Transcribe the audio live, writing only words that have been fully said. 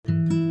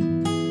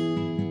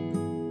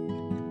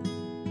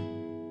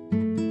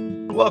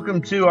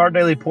Welcome to Our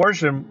Daily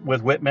Portion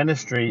with Whit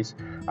Ministries.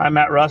 I'm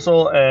Matt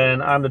Russell,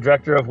 and I'm the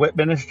director of Whit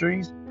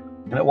Ministries.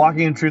 And at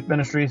Walking in Truth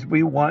Ministries,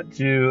 we want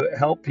to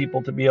help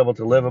people to be able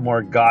to live a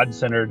more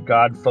God-centered,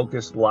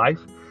 God-focused life,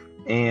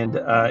 and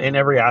in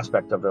every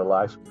aspect of their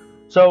life.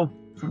 So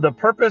the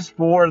purpose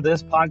for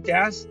this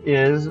podcast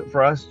is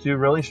for us to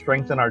really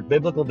strengthen our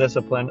biblical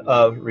discipline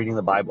of reading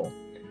the Bible.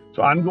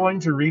 So I'm going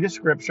to read a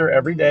scripture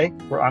every day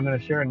where I'm going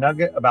to share a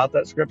nugget about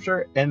that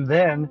scripture, and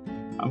then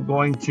I'm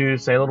going to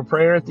say a little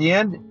prayer at the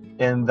end,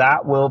 and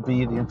that will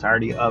be the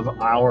entirety of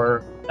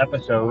our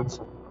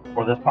episodes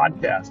for this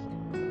podcast.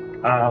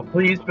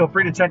 Please feel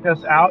free to check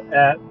us out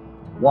at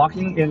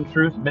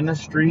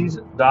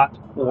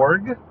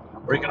walkingintruthministries.org,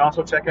 or you can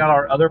also check out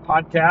our other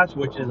podcast,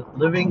 which is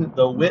Living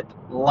the Whit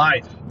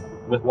Life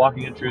with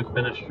Walking in Truth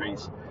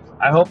Ministries.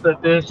 I hope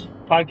that this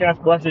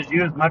podcast blesses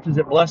you as much as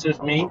it blesses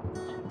me.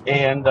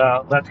 And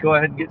let's go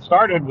ahead and get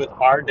started with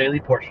our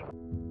daily portion.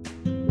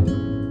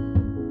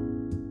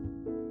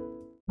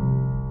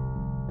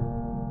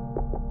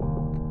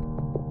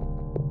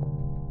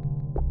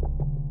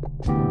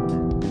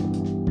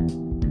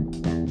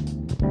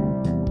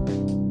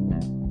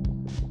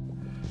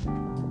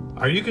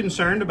 Are you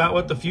concerned about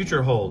what the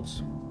future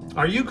holds?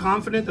 Are you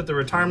confident that the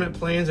retirement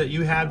plans that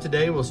you have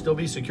today will still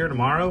be secure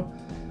tomorrow?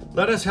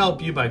 Let us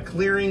help you by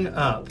clearing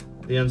up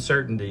the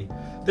uncertainty.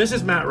 This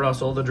is Matt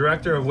Russell, the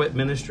director of Whit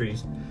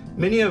Ministries.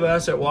 Many of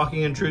us at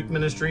Walking in Truth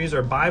Ministries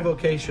are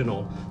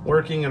bivocational,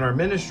 working in our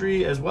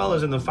ministry as well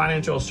as in the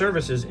financial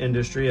services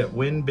industry at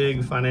Win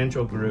Big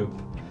Financial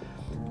Group.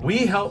 We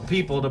help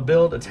people to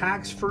build a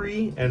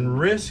tax-free and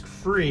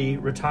risk-free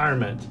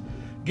retirement.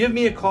 Give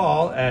me a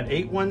call at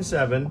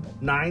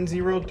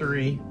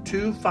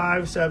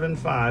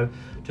 817-903-2575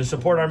 to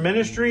support our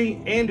ministry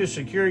and to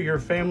secure your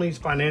family's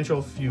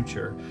financial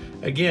future.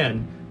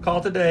 Again,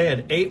 call today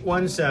at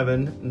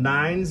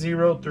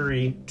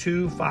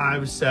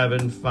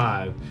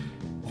 817-903-2575.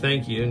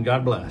 Thank you and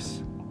God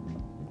bless.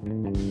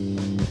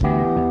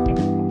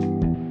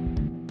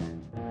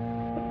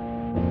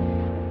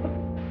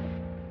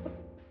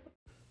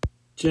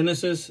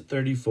 Genesis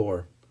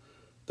 34.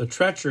 The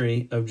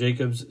treachery of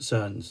Jacob's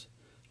sons.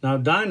 Now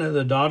Dinah,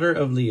 the daughter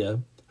of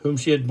Leah, whom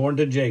she had borne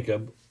to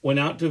Jacob, went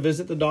out to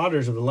visit the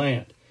daughters of the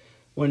land.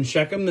 When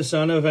Shechem the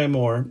son of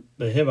Hamor,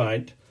 the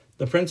Hivite,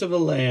 the prince of the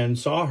land,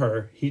 saw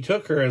her, he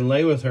took her and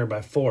lay with her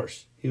by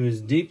force. He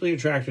was deeply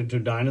attracted to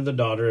Dinah, the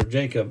daughter of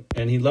Jacob,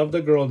 and he loved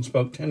the girl and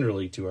spoke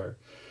tenderly to her.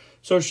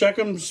 So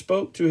Shechem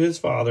spoke to his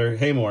father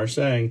Hamor,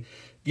 saying,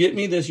 "Get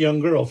me this young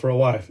girl for a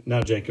wife."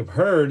 Now Jacob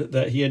heard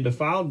that he had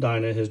defiled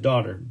Dinah, his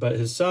daughter, but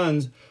his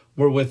sons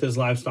were with his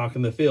livestock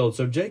in the field.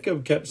 So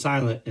Jacob kept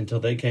silent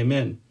until they came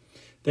in.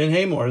 Then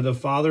Hamor, the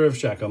father of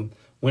Shechem,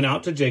 went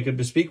out to Jacob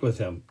to speak with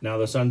him. Now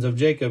the sons of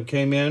Jacob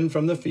came in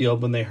from the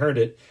field when they heard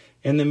it,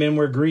 and the men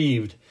were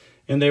grieved,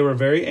 and they were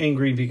very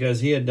angry because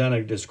he had done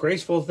a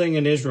disgraceful thing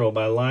in Israel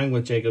by lying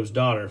with Jacob's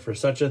daughter, for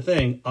such a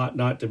thing ought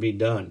not to be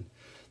done.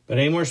 But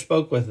Hamor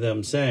spoke with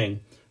them, saying,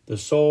 "The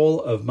soul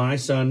of my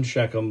son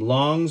Shechem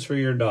longs for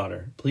your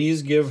daughter.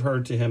 Please give her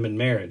to him in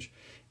marriage.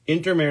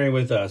 Intermarry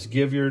with us,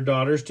 give your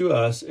daughters to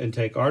us, and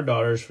take our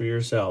daughters for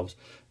yourselves.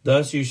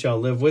 Thus you shall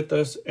live with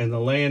us, and the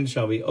land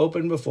shall be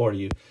open before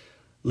you.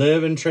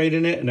 Live and trade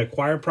in it, and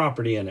acquire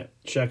property in it."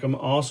 Shechem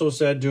also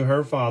said to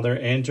her father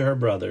and to her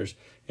brothers,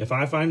 "If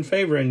I find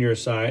favor in your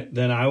sight,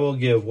 then I will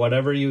give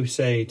whatever you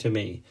say to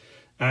me.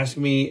 Ask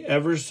me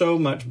ever so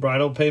much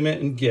bridal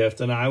payment and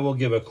gift, and I will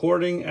give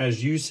according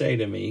as you say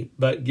to me,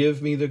 but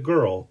give me the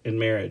girl in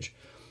marriage."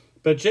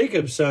 But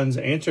Jacob's sons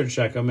answered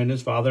Shechem and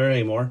his father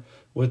Hamor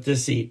with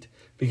deceit,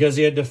 because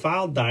he had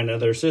defiled Dinah,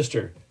 their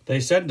sister. They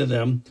said to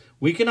them,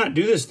 "We cannot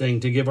do this thing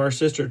to give our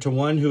sister to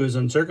one who is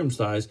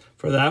uncircumcised,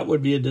 for that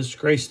would be a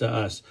disgrace to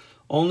us.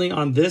 Only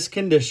on this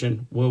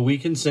condition will we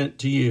consent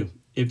to you,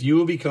 if you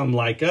will become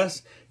like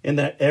us, and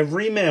that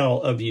every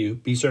male of you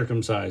be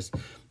circumcised.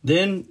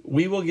 Then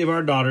we will give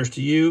our daughters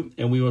to you,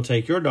 and we will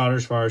take your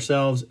daughters for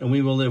ourselves, and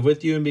we will live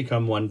with you and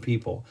become one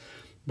people.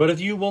 But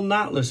if you will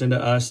not listen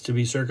to us to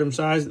be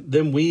circumcised,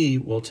 then we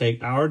will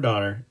take our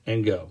daughter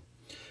and go."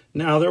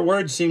 Now their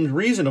words seemed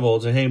reasonable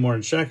to Hamor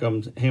and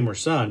Shechem,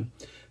 Hamor's son.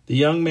 The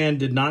young man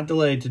did not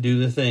delay to do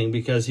the thing,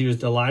 because he was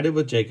delighted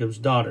with Jacob's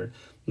daughter.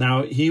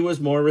 Now he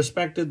was more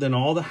respected than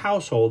all the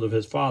household of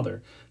his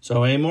father.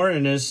 So Hamor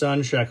and his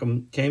son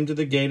Shechem came to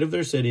the gate of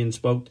their city and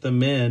spoke to the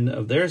men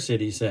of their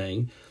city,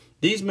 saying,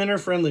 "These men are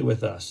friendly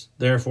with us.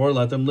 Therefore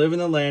let them live in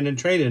the land and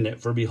trade in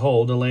it, for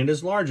behold, the land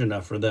is large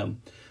enough for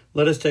them.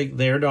 Let us take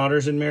their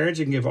daughters in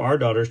marriage and give our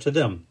daughters to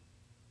them.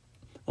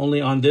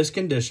 Only on this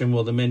condition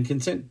will the men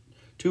consent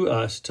to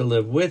us to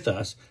live with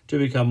us, to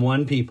become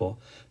one people,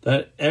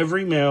 that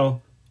every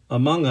male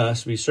among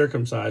us be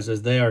circumcised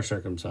as they are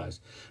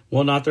circumcised.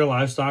 Will not their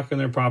livestock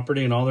and their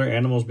property and all their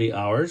animals be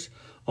ours?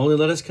 Only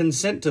let us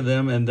consent to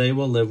them, and they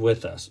will live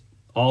with us."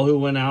 All who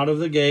went out of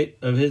the gate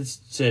of his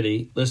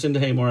city listened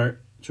to Hamor,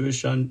 to his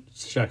son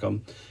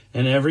Shechem,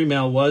 and every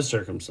male was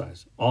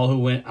circumcised, all who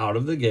went out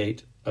of the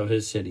gate of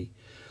his city.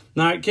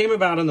 Now it came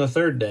about on the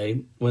third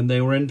day, when they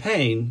were in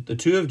pain, the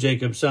two of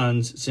Jacob's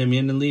sons,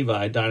 Simeon and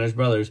Levi, Dinah's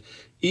brothers,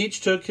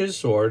 each took his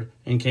sword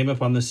and came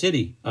upon the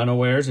city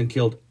unawares and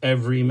killed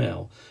every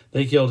male.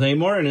 They killed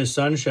Hamor and his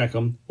son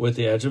Shechem with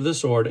the edge of the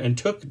sword and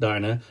took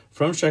Dinah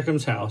from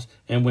Shechem's house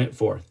and went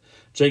forth.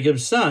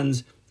 Jacob's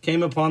sons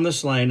came upon the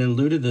slain and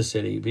looted the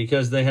city,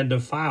 because they had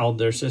defiled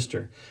their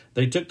sister.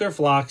 They took their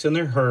flocks and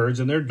their herds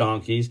and their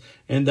donkeys,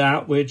 and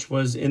that which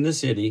was in the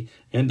city,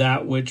 and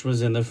that which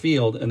was in the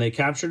field, and they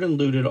captured and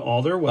looted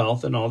all their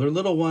wealth, and all their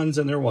little ones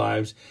and their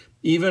wives,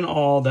 even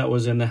all that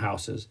was in the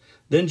houses.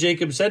 Then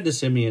Jacob said to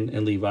Simeon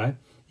and Levi,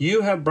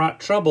 "You have brought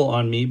trouble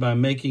on me by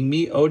making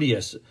me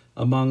odious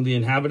among the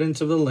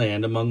inhabitants of the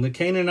land, among the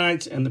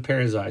Canaanites and the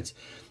Perizzites.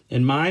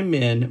 And my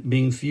men,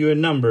 being few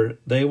in number,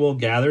 they will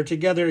gather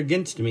together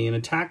against me and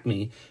attack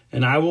me,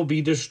 and I will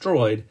be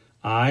destroyed,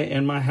 I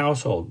and my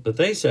household." But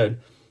they said,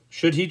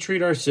 "Should he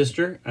treat our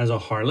sister as a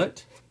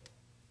harlot?"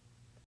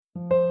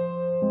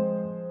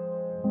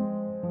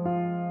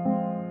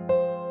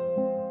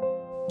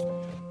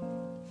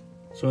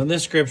 So in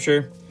this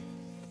scripture,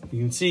 you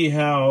can see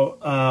how,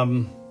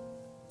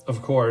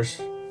 of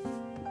course,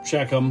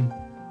 Shechem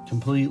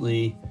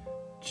completely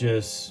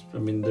there's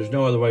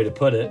no other way to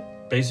put it,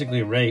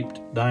 basically raped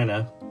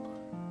Dinah,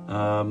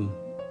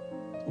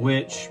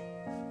 which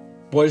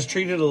was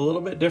treated a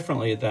little bit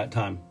differently at that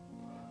time.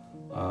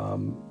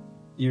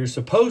 You're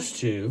supposed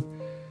to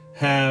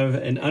have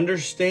an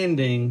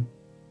understanding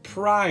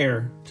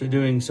prior to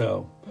doing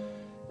so.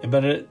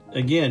 But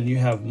again, you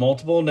have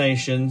multiple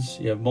nations,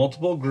 you have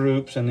multiple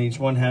groups, and each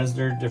one has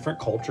their different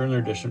culture and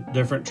their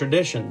different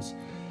traditions.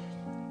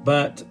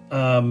 But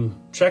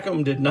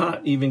Shechem did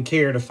not even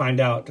care to find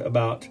out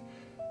about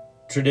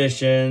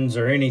traditions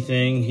or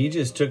anything. He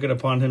just took it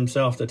upon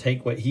himself to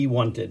take what he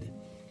wanted.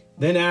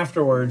 Then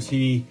afterwards,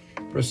 he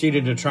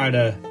proceeded to try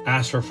to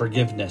ask for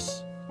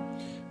forgiveness.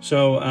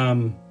 So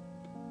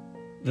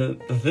the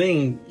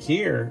thing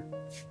here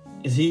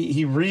is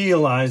he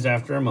realized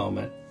after a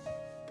moment,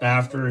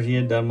 after he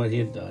had done what he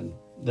had done,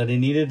 that he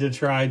needed to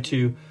try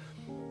to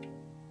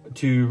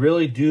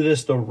really do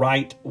this the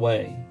right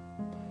way.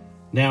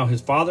 Now, his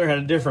father had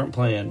a different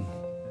plan.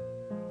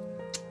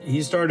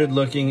 He started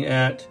looking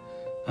at,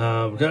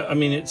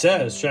 it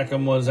says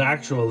Shechem was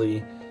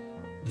actually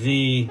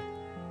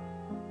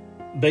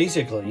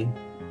basically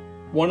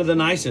one of the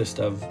nicest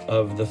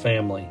of the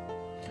family.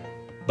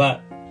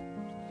 But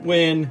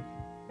when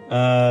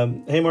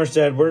Hamor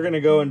said, "We're going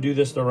to go and do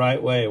this the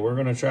right way. We're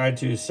going to try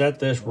to set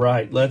this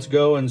right. Let's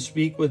go and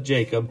speak with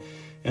Jacob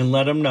and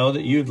let him know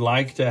that you'd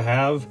like to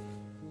have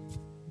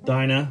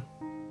Dinah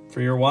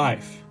for your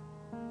wife.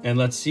 And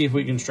let's see if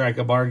we can strike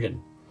a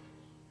bargain."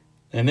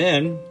 And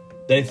then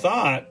they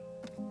thought,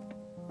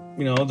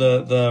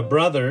 the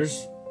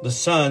brothers, the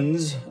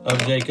sons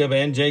of Jacob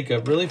and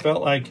Jacob, really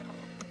felt like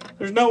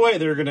there's no way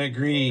they're going to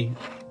agree,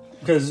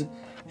 because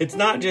it's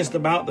not just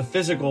about the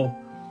physical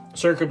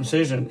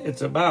circumcision.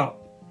 It's about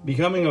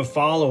becoming a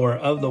follower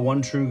of the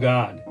one true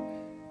God.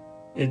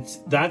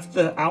 That's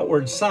the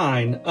outward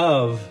sign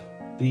of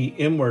the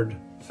inward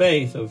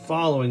faith of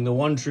following the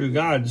one true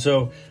God.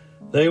 So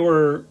they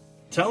were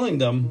telling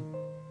them,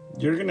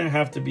 you're going to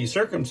have to be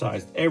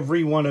circumcised,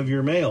 every one of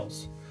your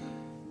males,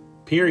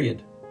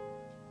 period.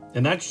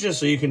 And that's just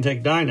so you can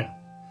take Dinah.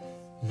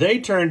 They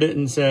turned it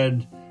and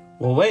said,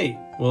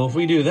 if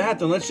we do that,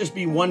 then let's just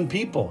be one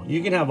people.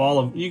 You can have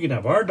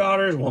our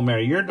daughters, we'll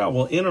marry your daughter,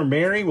 we'll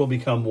intermarry, we'll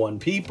become one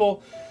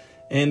people.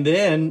 And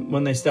then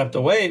when they stepped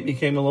away, it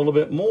became a little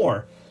bit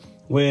more.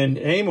 When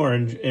Hamor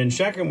and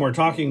Shechem were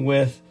talking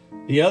with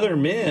the other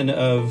men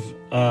of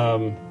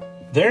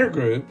their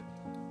group,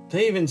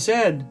 they even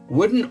said,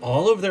 wouldn't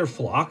all of their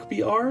flock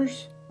be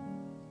ours?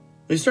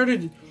 They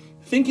started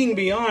thinking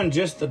beyond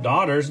just the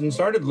daughters and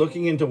started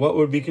looking into what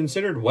would be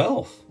considered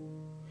wealth.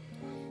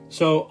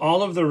 So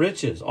all of the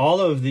riches, all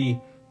of the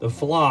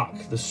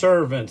flock, the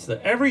servants,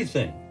 the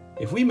everything,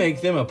 if we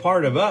make them a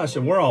part of us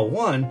and we're all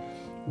one,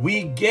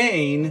 we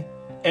gain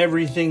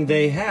everything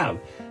they have.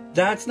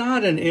 That's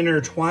not an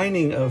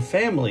intertwining of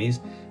families.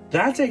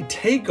 That's a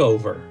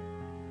takeover.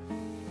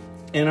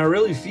 And I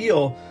really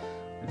feel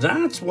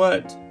that's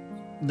what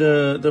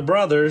the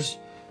brothers,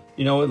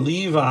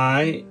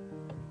 Levi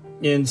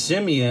and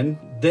Simeon,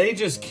 they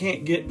just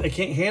can't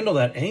handle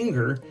that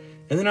anger,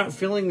 and they're not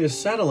feeling this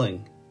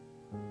settling.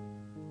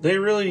 They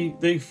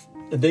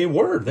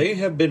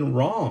have been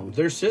wronged.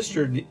 Their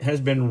sister has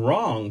been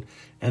wronged,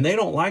 and they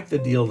don't like the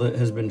deal that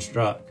has been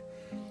struck,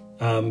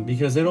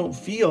 because they don't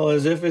feel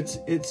as if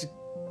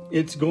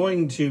it's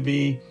going to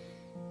be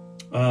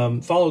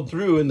followed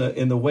through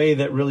in the way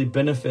that really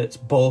benefits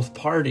both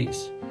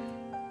parties.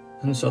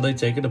 And so they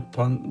take it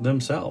upon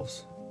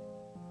themselves.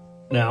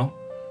 Now,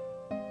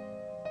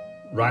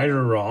 right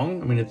or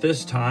wrong, at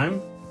this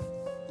time,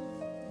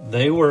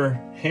 they were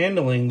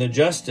handling the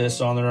justice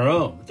on their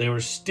own. They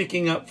were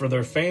sticking up for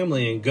their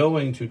family and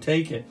going to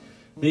take it.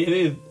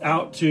 They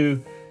out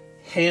to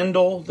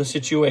handle the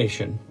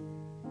situation,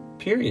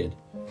 period.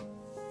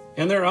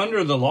 And they're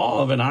under the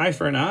law of an eye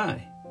for an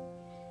eye.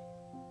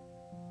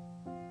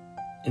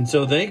 And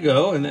so they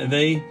go and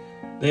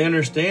they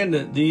understand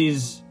that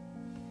these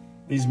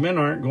men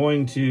aren't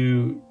going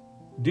to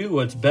do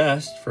what's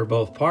best for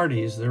both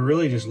parties. They're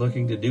really just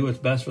looking to do what's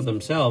best for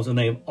themselves, and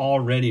they've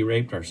already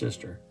raped our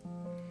sister.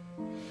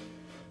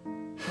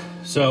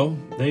 So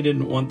they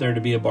didn't want there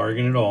to be a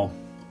bargain at all.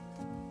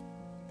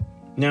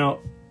 Now,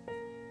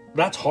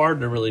 that's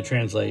hard to really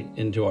translate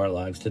into our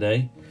lives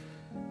today.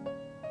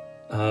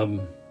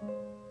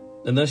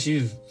 Unless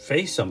you've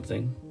faced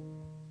something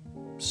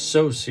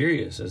so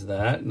serious as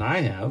that, and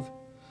I've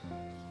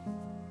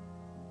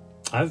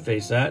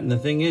faced that. And the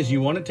thing is,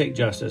 you want to take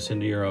justice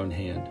into your own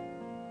hand.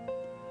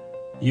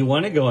 You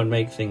want to go and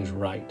make things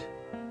right.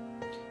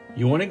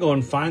 You want to go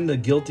and find the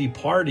guilty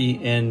party,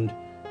 and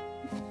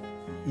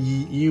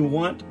you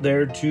want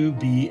there to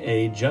be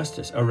a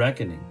justice, a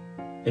reckoning.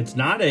 It's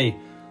not a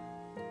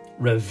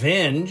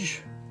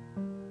revenge.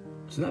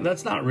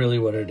 That's not really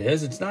what it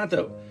is. It's not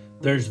that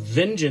there's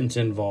vengeance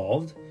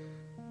involved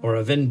or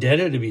a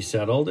vendetta to be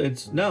settled.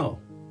 It's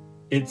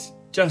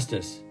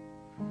justice.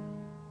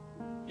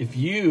 If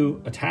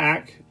you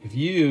attack, if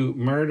you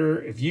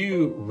murder, if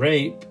you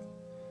rape,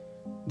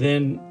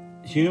 then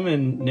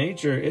human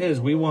nature is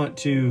we want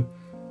to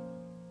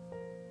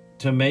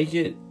make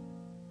it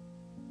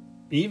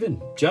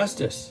even,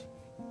 justice.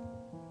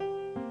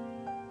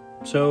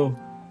 So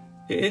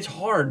it's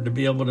hard to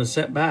be able to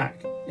set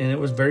back, and it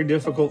was very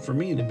difficult for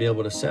me to be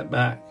able to set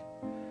back.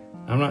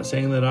 I'm not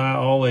saying that I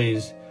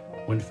always,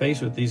 when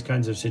faced with these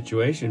kinds of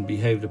situations,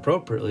 behaved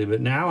appropriately, but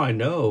now I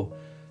know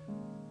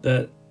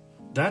that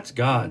that's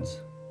God's.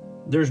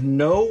 There's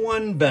no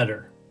one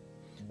better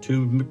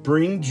to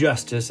bring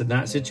justice in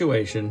that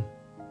situation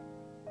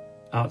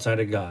outside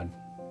of God.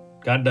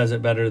 God does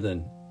it better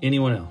than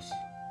anyone else.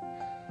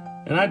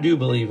 And I do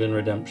believe in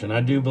redemption.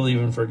 I do believe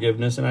in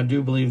forgiveness, and I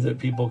do believe that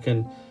people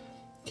can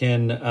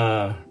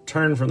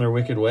turn from their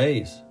wicked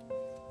ways.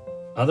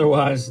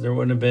 Otherwise, there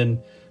wouldn't have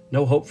been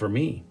no hope for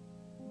me.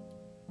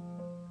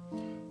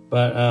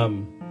 But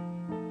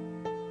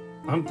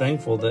I'm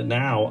thankful that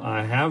now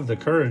I have the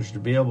courage to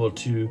be able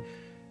to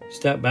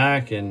step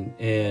back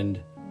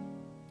and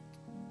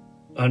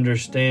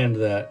understand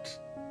that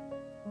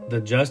the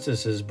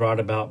justice is brought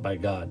about by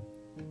God.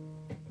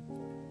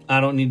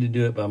 I don't need to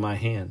do it by my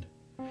hand.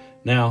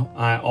 Now,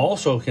 I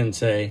also can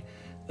say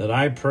that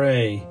I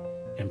pray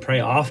and pray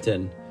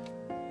often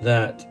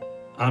that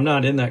I'm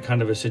not in that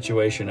kind of a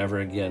situation ever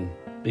again,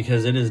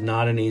 because it is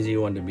not an easy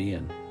one to be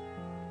in.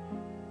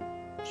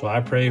 So I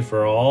pray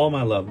for all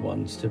my loved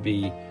ones to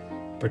be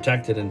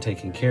protected and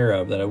taken care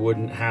of, that I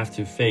wouldn't have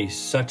to face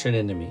such an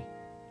enemy,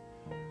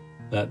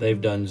 that they've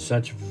done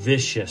such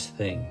vicious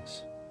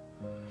things.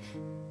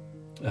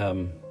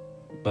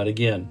 But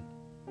again,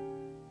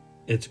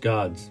 it's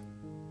God's.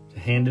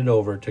 Hand it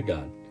over to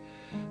God.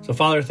 So,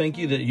 Father, thank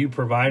you that you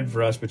provide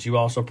for us, but you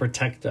also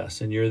protect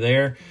us, and you're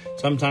there.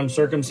 Sometimes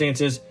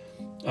circumstances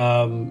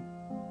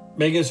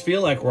make us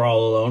feel like we're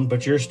all alone,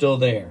 but you're still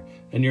there,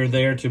 and you're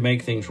there to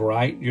make things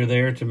right. You're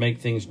there to make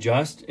things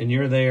just, and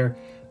you're there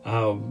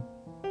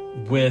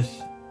with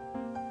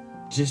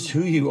just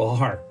who you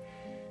are.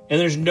 And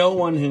there's no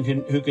one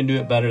who can do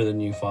it better than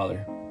you,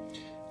 Father.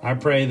 I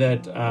pray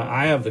that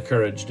I have the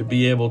courage to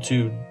be able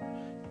to,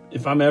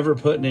 if I'm ever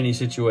put in any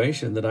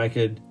situation, that I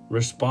could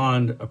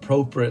respond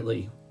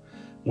appropriately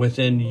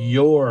within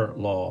your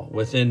law,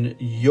 within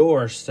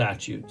your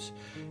statutes,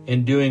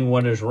 and doing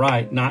what is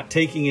right, not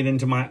taking it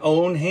into my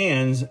own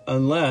hands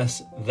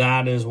unless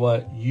that is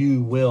what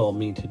you will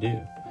me to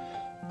do.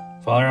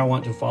 Father, I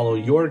want to follow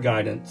your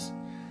guidance,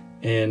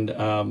 and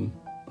I'm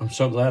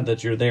so glad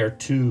that you're there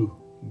to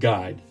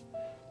guide.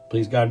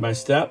 Please guide my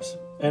steps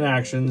and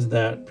actions,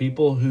 that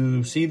people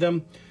who see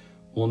them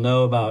will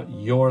know about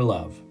your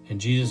love. In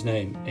Jesus'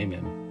 name,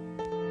 amen.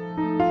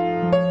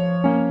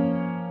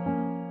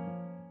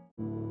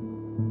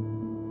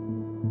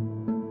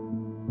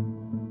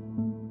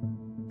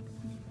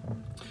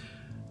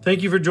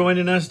 Thank you for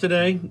joining us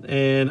today,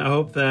 and I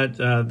hope that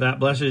that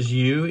blesses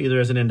you, either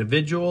as an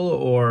individual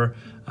or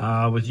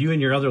with you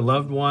and your other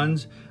loved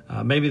ones.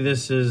 Maybe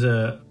this is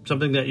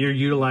something that you're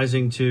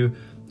utilizing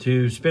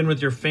to spend with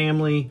your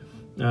family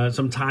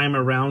some time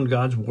around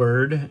God's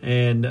Word,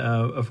 and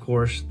of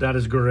course, that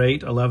is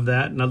great. I love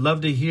that, and I'd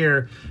love to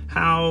hear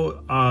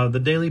how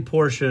the Daily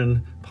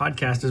Portion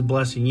podcast is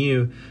blessing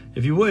you.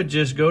 If you would,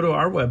 just go to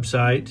our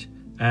website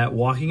at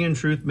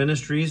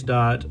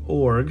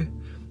walkingintruthministries.org.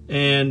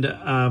 And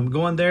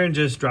go on there and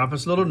just drop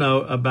us a little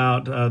note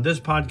about this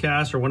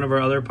podcast or one of our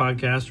other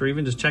podcasts, or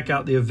even just check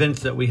out the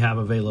events that we have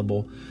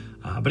available.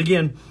 But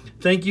again,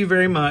 thank you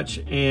very much,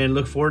 and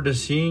look forward to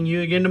seeing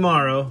you again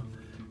tomorrow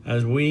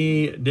as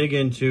we dig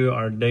into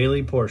our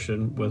daily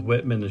portion with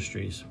WIT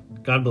Ministries.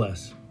 God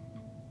bless.